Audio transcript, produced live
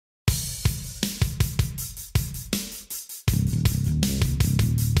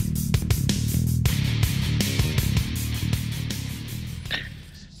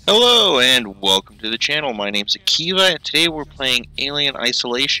Hello and welcome to the channel. My name's Akiva and today we're playing Alien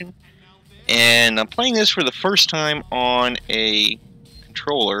Isolation, and I'm playing this for the first time on a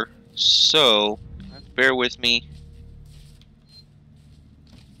controller, so bear with me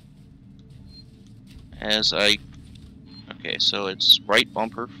as I... Okay, so it's right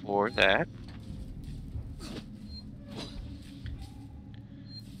bumper for that.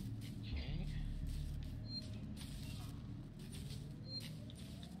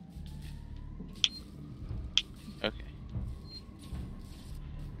 Okay.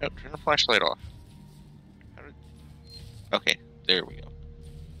 Oh, turn the flashlight off. Okay, there we go.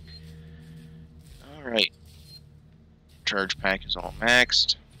 Alright. Charge pack is all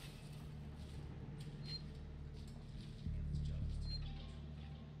maxed.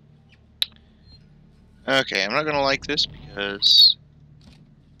 Okay, I'm not gonna like this because...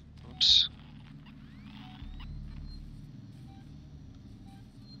 Oops.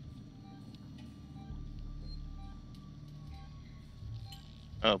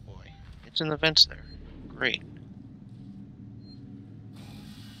 Oh boy. It's in the vents there. Great.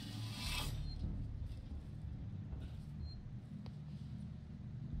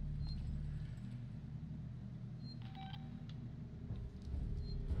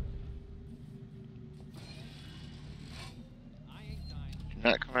 Do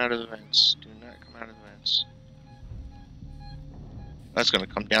not come out of the vents. Do not come out of the vents. That's gonna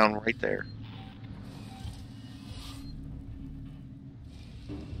come down right there.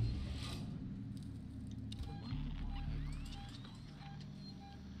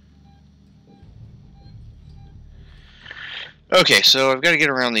 Okay, so I've got to get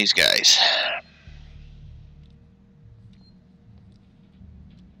around these guys.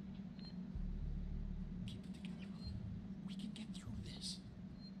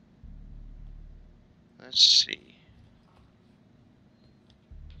 Let's see.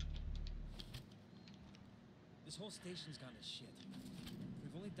 This whole station's gone to shit.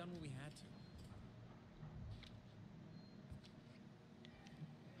 We've only done what we had to.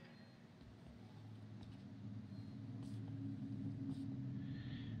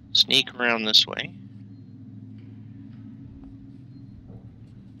 Sneak around this way.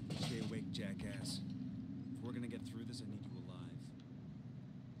 Stay awake, jackass. If we're gonna get through this, I need you alive.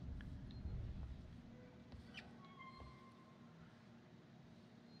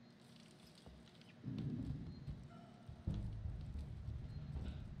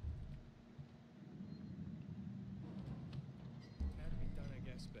 Had to be done, I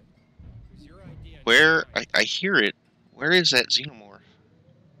guess, but it was your idea. Where? I hear it. Where is that Xenomorph?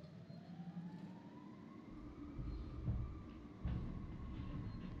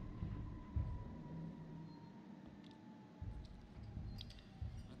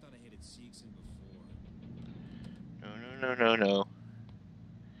 I thought I hated Seegson before. No.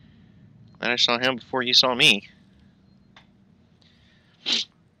 Glad I saw him before he saw me.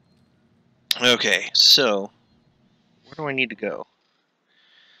 Okay, so where do I need to go?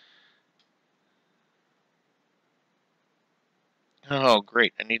 Oh,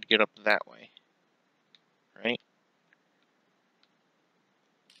 great. I need to get up that way. Right?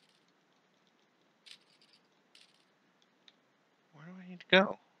 Where do I need to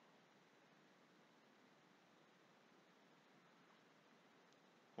go?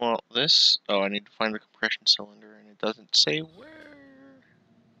 Well, this... Oh, I need to find the compression cylinder, and it doesn't say where.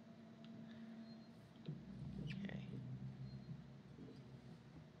 Okay.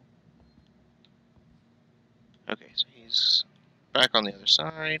 Okay, so he's back on the other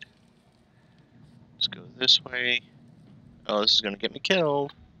side. Let's go this way. Oh, this is gonna get me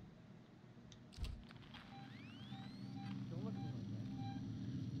killed. Don't look at me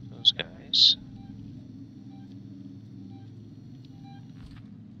like that. Those guys.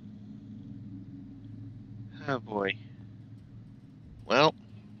 Oh boy. Well.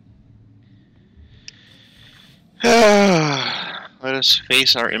 Let us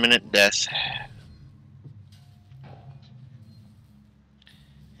face our imminent death.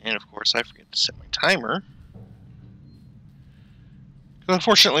 And of course I forget to set my timer.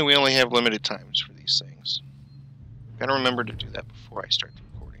 Unfortunately we only have limited times for these things. Gotta remember to do that before I start the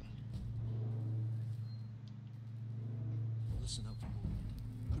recording. Listen up.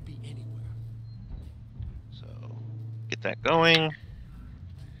 Could be anywhere. So, get that going.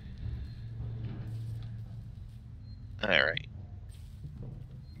 Alright.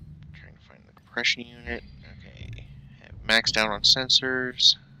 Trying to find the compression unit. Okay. Have maxed out on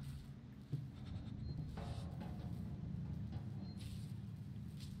sensors.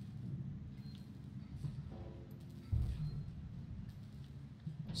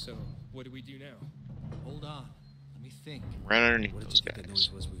 So, what do we do now? Hold on. Let me think. Right underneath What did those you think that guys.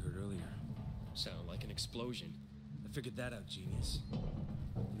 noise was we heard earlier? Sounded like an explosion. I figured that out, genius.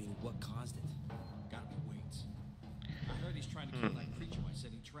 I mean, what caused it? Gotta be weights. I heard he's trying to kill that creature by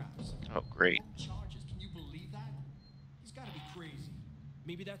setting traps. Oh, great. Charges, can you believe that? He's gotta be crazy.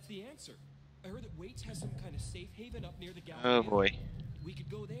 Maybe that's the answer. I heard that Waits has some kind of safe haven up near the gallery. Oh boy. We could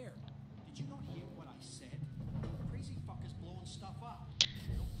go there. Did you not hear what I said? Crazy fuckers blowing stuff up.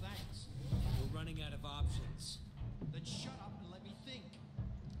 No thanks. We're running out of options. Then shut up and let me think.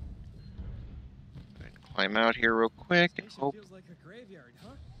 Go ahead and climb out here real quick and hope. Feels like a graveyard,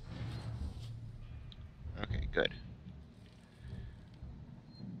 huh? Okay, good.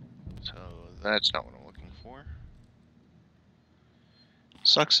 So that's not what I'm looking for.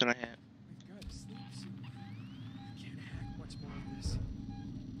 Sucks that I have. We've got to sleep soon. I can't hack much more of this.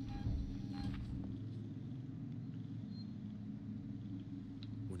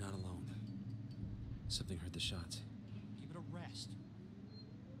 We're not alone. Something heard the shots. Give it a rest.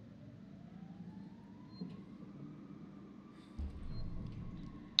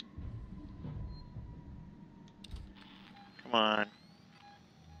 Come on.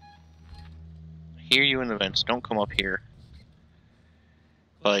 I hear you in the vents. Don't come up here.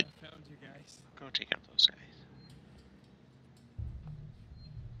 But I found you guys. go take out those guys.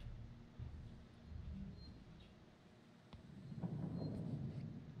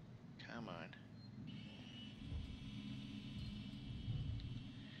 Come on.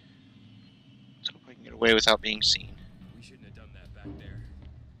 Let's hope I can get away without being seen. We shouldn't have done that back there.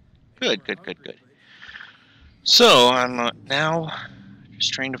 Good, good, good, good. So I'm now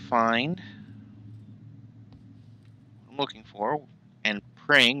just trying to find what I'm looking for and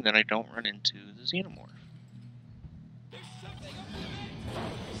praying that I don't run into the Xenomorph.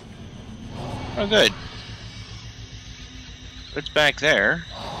 Oh, good. It's back there.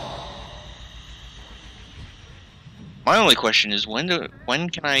 My only question is when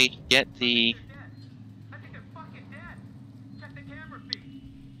can I get the? I think they're fucking dead. Check the camera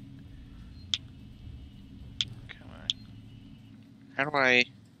feed. Come on. How do I? I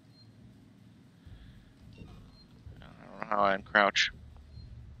don't know how I uncrouch.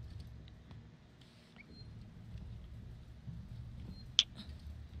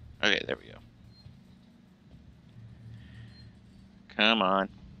 Okay, there we go. Come on.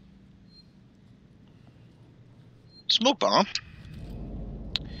 Smoke bomb.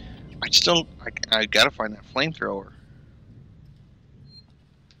 I gotta find that flamethrower.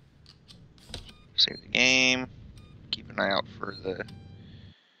 Save the game. Keep an eye out for the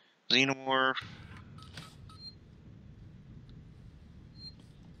Xenomorph.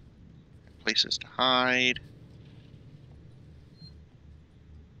 Places to hide.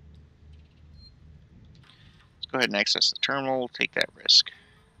 Let's go ahead and access the terminal. We'll take that risk.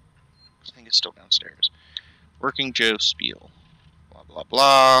 I think it's still downstairs. Working Joe spiel. Blah blah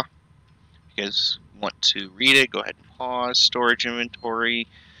blah. If you guys want to read it, go ahead and pause. Storage inventory.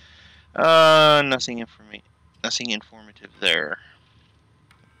 Nothing informative there.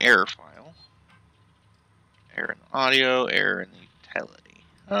 Error file. Error in the audio. Error in the utility.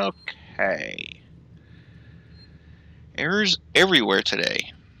 Okay. Errors everywhere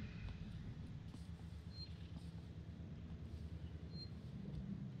today.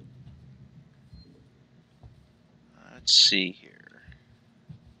 Let's see here.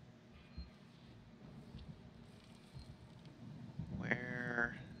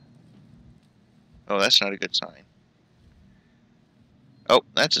 Where? Oh, that's not a good sign. Oh,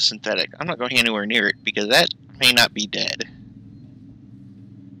 that's a synthetic. I'm not going anywhere near it because that may not be dead.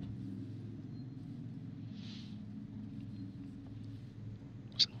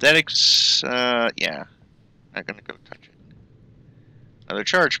 Synthetics, yeah. Not gonna go touch it. Another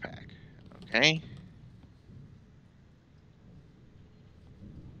charge pack. Okay.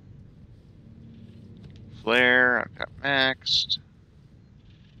 Flare, I've got maxed.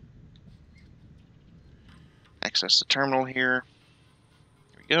 Access the terminal here.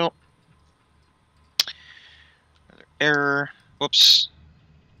 There we go. Another error. Whoops.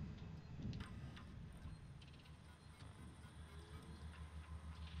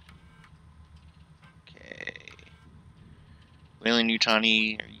 Okay. Wayland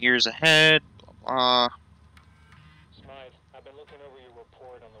Yutani are years ahead. Blah blah. Smythe, I've been looking over your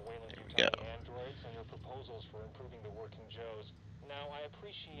report on the Wayland There we Yutani go. androids and your proposals for improving the working Joes. Now, I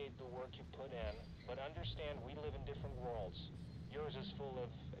appreciate the work you put in, but understand we live in different worlds. Yours is full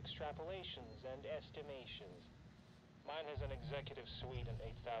of extrapolations and estimations. Mine has an executive suite and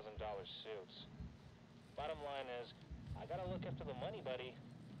 $8,000 suits. Bottom line is, I gotta look after the money, buddy.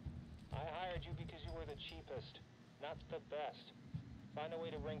 I hired you because you were the cheapest, not the best. Find a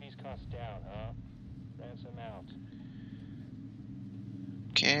way to bring these costs down, huh? Ransom out.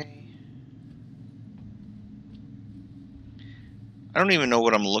 Okay. I don't even know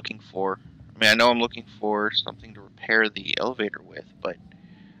what I'm looking for. I mean, I know I'm looking for something to repair the elevator with, but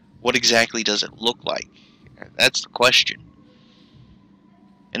what exactly does it look like? That's the question.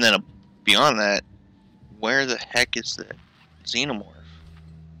 And then beyond that, where the heck is the Xenomorph?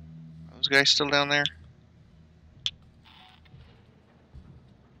 Are those guys still down there?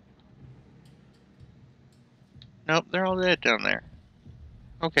 Nope, they're all dead down there.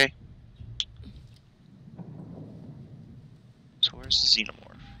 Okay. So where's the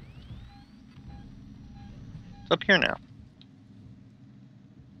Xenomorph? It's up here now.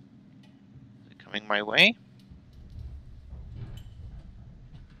 Is it coming my way?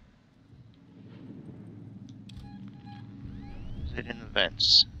 Is it in the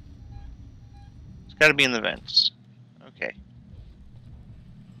vents? It's gotta be in the vents. Okay.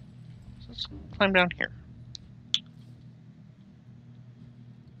 So let's climb down here.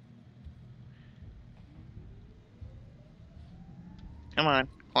 Come on,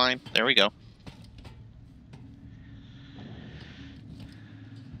 climb. There we go.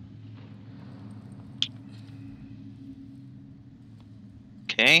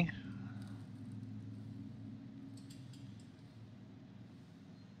 Okay.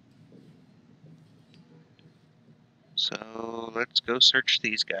 So let's go search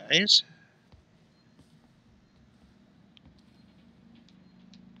these guys.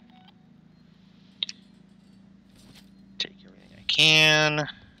 Take everything I can.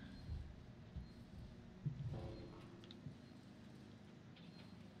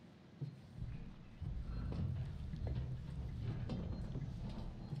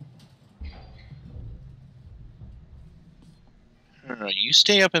 No, you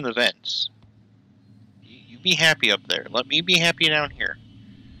stay up in the vents. You be happy up there. Let me be happy down here.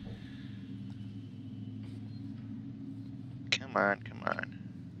 Come on, come on.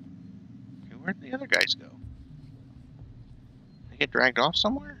 Okay, where'd the other guys go? They get dragged off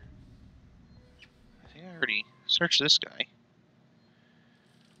somewhere? I think I already searched this guy.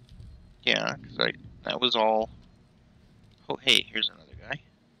 Yeah, because that was all... Oh, hey, here's another guy.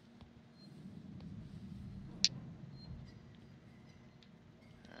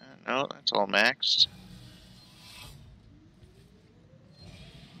 No, that's all maxed.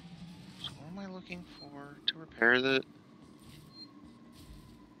 So what am I looking for to repair the...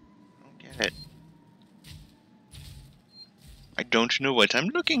 I don't get it. I don't know what I'm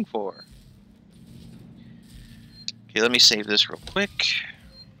looking for. Okay, let me save this real quick.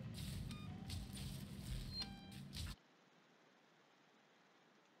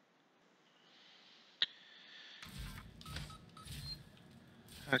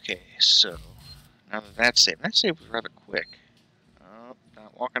 Okay, so now that that's saved was rather quick. Oh,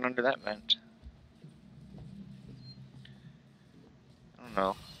 not walking under that vent. I don't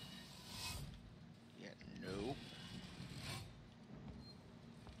know. Yeah, no.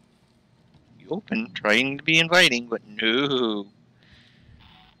 You open, trying to be inviting, but no.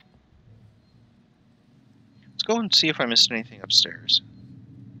 Let's go and see if I missed anything upstairs.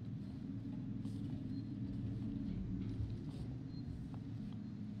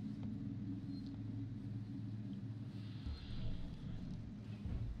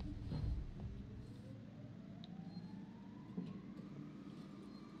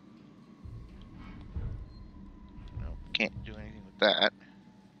 Nope, can't do anything with that.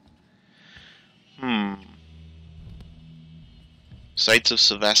 Sites of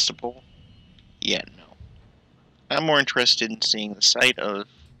Sevastopol? Yeah, no. I'm more interested in seeing the site of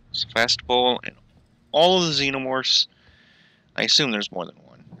Sevastopol and all of the Xenomorphs. I assume there's more than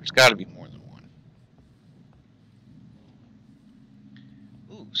one. There's gotta be more than one.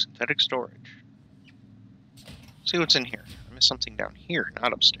 Ooh, synthetic storage. See what's in here. I missed something down here,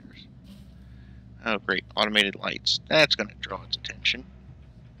 not upstairs. Oh, great. Automated lights. That's gonna draw its attention.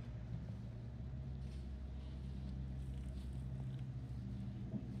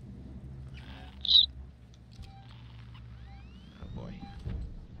 Oh boy.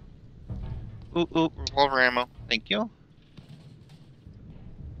 Ooh, revolver ammo. Thank you.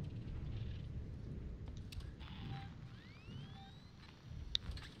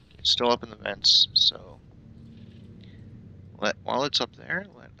 It's still up in the vents, so while it's up there,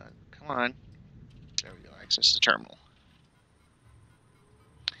 come on. There we go. Access the terminal.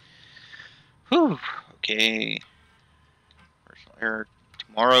 Whew. Okay. Personal error.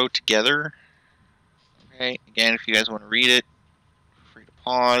 Tomorrow together. Okay. Again, if you guys want to read it, feel free to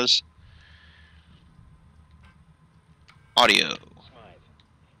pause. Audio. Smythe,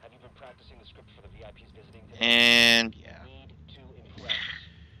 have you been practicing the script for the VIPs visiting today? And yeah. Need to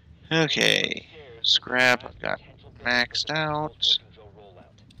impress. Okay. Scrap. I've got maxed out.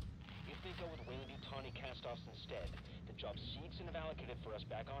 indicative for us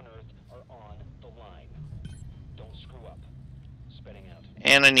back on Earth are on the line. Don't screw up. Spitting out.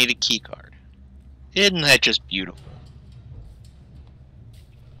 And I need a key card. Isn't that just beautiful?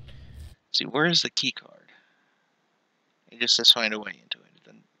 Let's see, where is the key card? It just says find a way into it.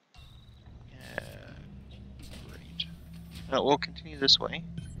 Then, yeah, great. We'll continue this way.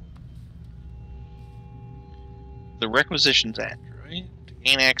 The requisitions android to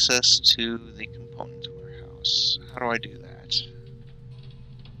gain access to the components warehouse. How do I do that?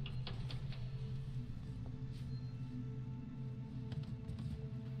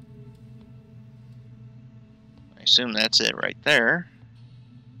 I assume that's it right there.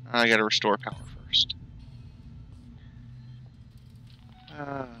 I gotta restore power first.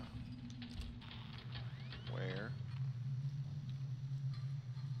 Where?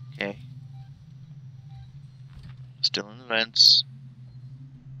 Okay. Still in the vents.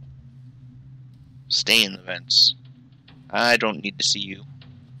 Stay in the vents. I don't need to see you.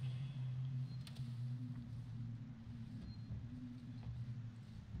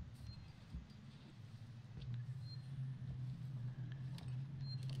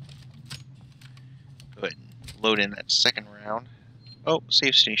 Go ahead and load in that second round. Oh,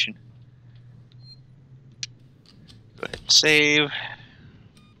 save station. Go ahead and save.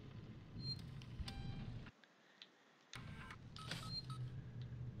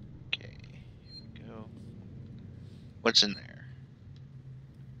 Okay, here we go. What's in there?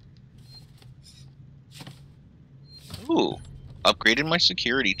 Ooh, upgraded my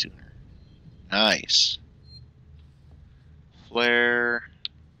security tuner. Nice. Flare.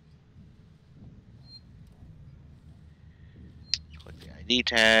 Click the ID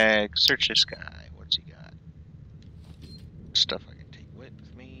tag. Search this guy. What's he got? Stuff I can take with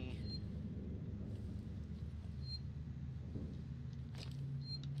me.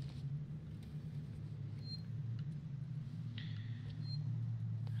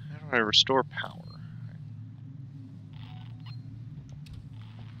 How do I restore power?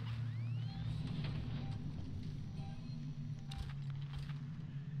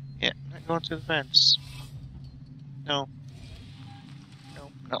 Yeah, not going through the fence. No.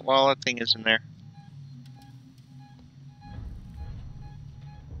 No, not while that thing is in there.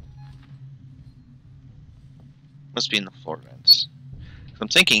 Must be in the floor vents. I'm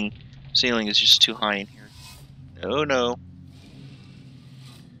thinking ceiling is just too high in here. No, no.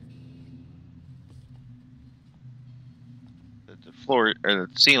 The floor or the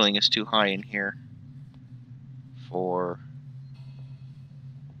ceiling is too high in here for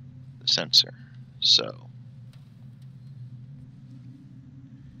the sensor. So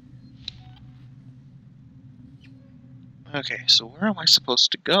okay, so where am I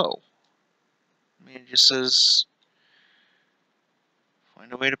supposed to go? I mean, it just says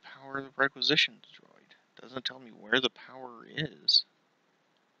find a way to power the requisitions droid. Doesn't tell me where the power is.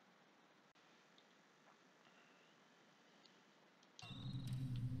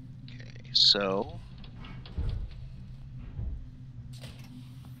 Okay, so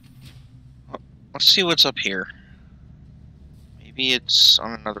let's see what's up here. Maybe it's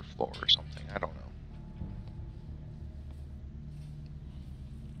on another floor or something. I don't know.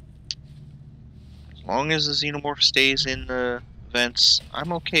 As long as the Xenomorph stays in the vents,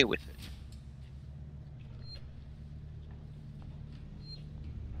 I'm okay with it.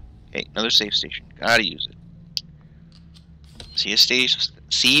 Okay, another save station. Gotta use it. See a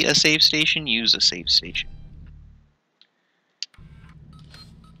save station? Use a save station.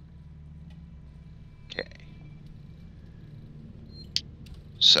 Okay.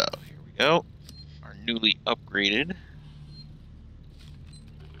 So, here we go. Our newly upgraded.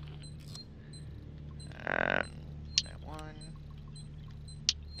 That one.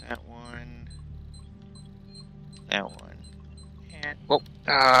 That one. That one. And, whoa.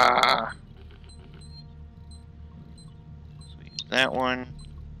 Ah! So we use that one.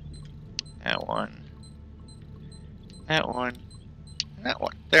 That one. That one. And that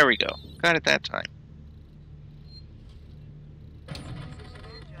one. There we go. Got it that time.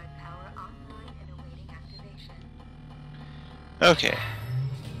 Okay.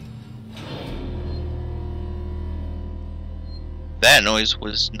 That noise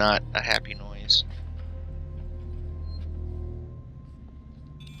was not a happy noise.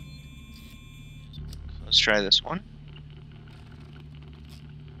 So let's try this one.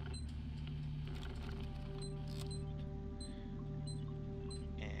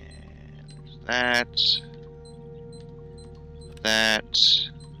 And there's that.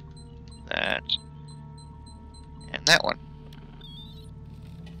 That. And that one.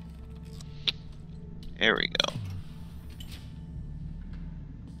 There we go.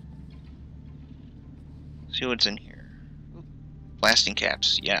 See what's in here. Oop. Blasting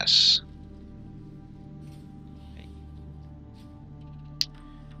caps, yes. Okay.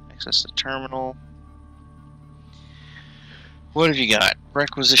 Access the terminal. What have you got?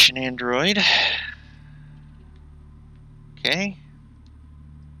 Requisition android. Okay.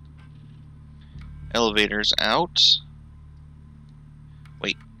 Elevators out.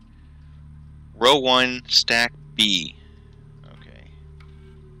 Wait. Row 1, stack B. Okay.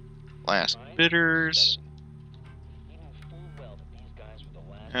 Last bidders. You knew full well that these guys were the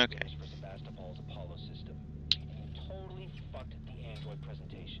last Okay. bidders for Sebastopol's Apollo system. You totally fucked the android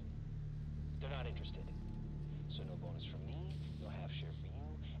presentation. They're not interested. So no bonus from me, no half share for you,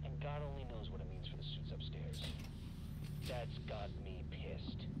 and God only knows what it means for the suits upstairs. That's got me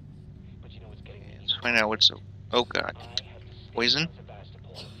pissed. But you know what's getting me? Let's find out what's so. Oh god. I have to stay Poison? on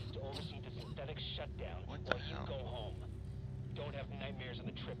Sebastopol to oversee the synthetic shutdown What the while you hell? go home. Don't have nightmares on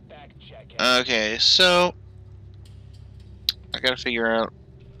the trip back, jackass. Okay, so I gotta figure out.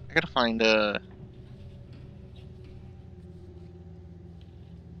 I gotta find a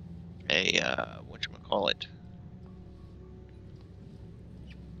whatchamacallit.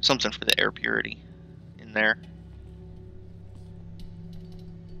 Something for the air purity in there.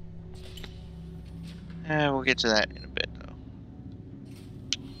 We'll get to that in a bit, though.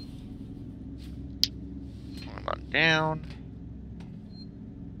 Climb on down.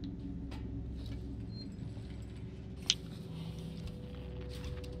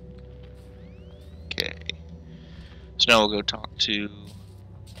 Okay. So now we'll go talk to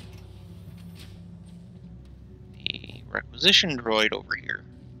the requisition droid over here.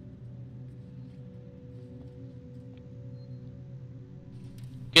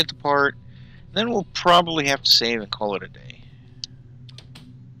 Get the part. Then we'll probably have to save and call it a day.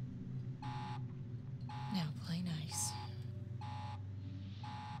 Now play nice.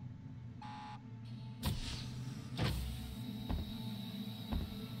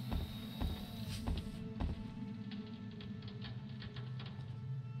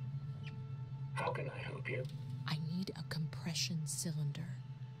 How can I help you? I need a compression cylinder.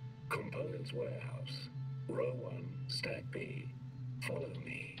 Components warehouse. Row 1, stack B. Follow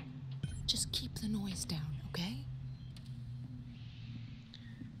me. Just keep the noise down, okay?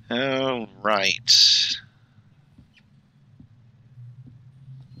 Oh, right.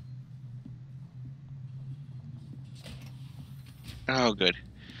 Oh, good.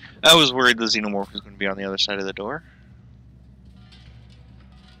 I was worried the Xenomorph was going to be on the other side of the door.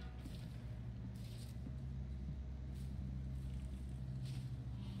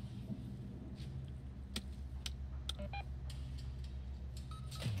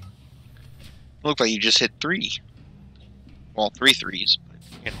 Looked like you just hit 3. Well, 3 threes, but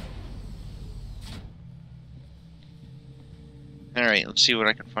you know. Alright, let's see what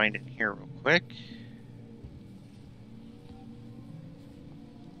I can find in here real quick.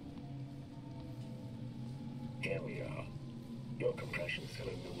 Here we are. Your compression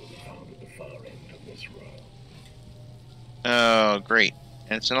cylinder will be found at the far end of this row. Oh, great.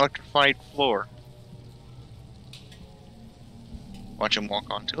 And it's an electrified floor. Watch him walk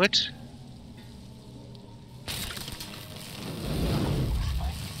onto it.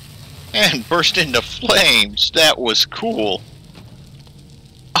 And burst into flames. That was cool.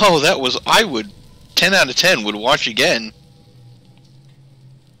 Oh, that was... I would... 10 out of 10 would watch again.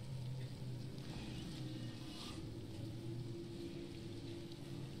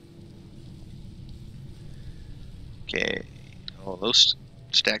 Okay. Oh, those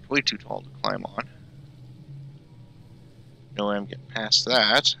stacked way too tall to climb on. No way I'm getting past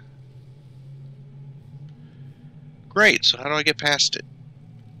that. Great, so how do I get past it?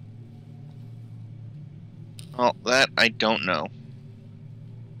 Well, that I don't know.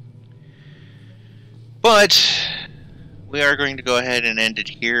 But we are going to go ahead and end it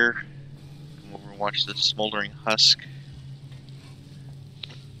here. Come over and watch the smoldering husk.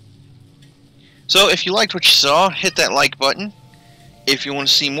 So if you liked what you saw, hit that like button. If you want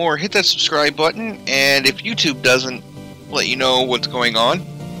to see more, hit that subscribe button. And if YouTube doesn't let you know what's going on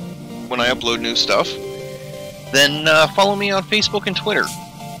when I upload new stuff, then follow me on Facebook and Twitter.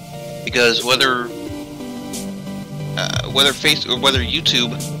 Because whether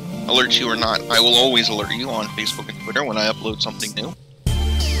YouTube alerts you or not, I will always alert you on Facebook and Twitter when I upload something new.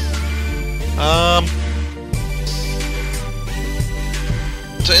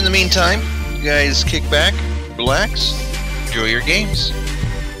 So in the meantime, you guys kick back, relax, enjoy your games.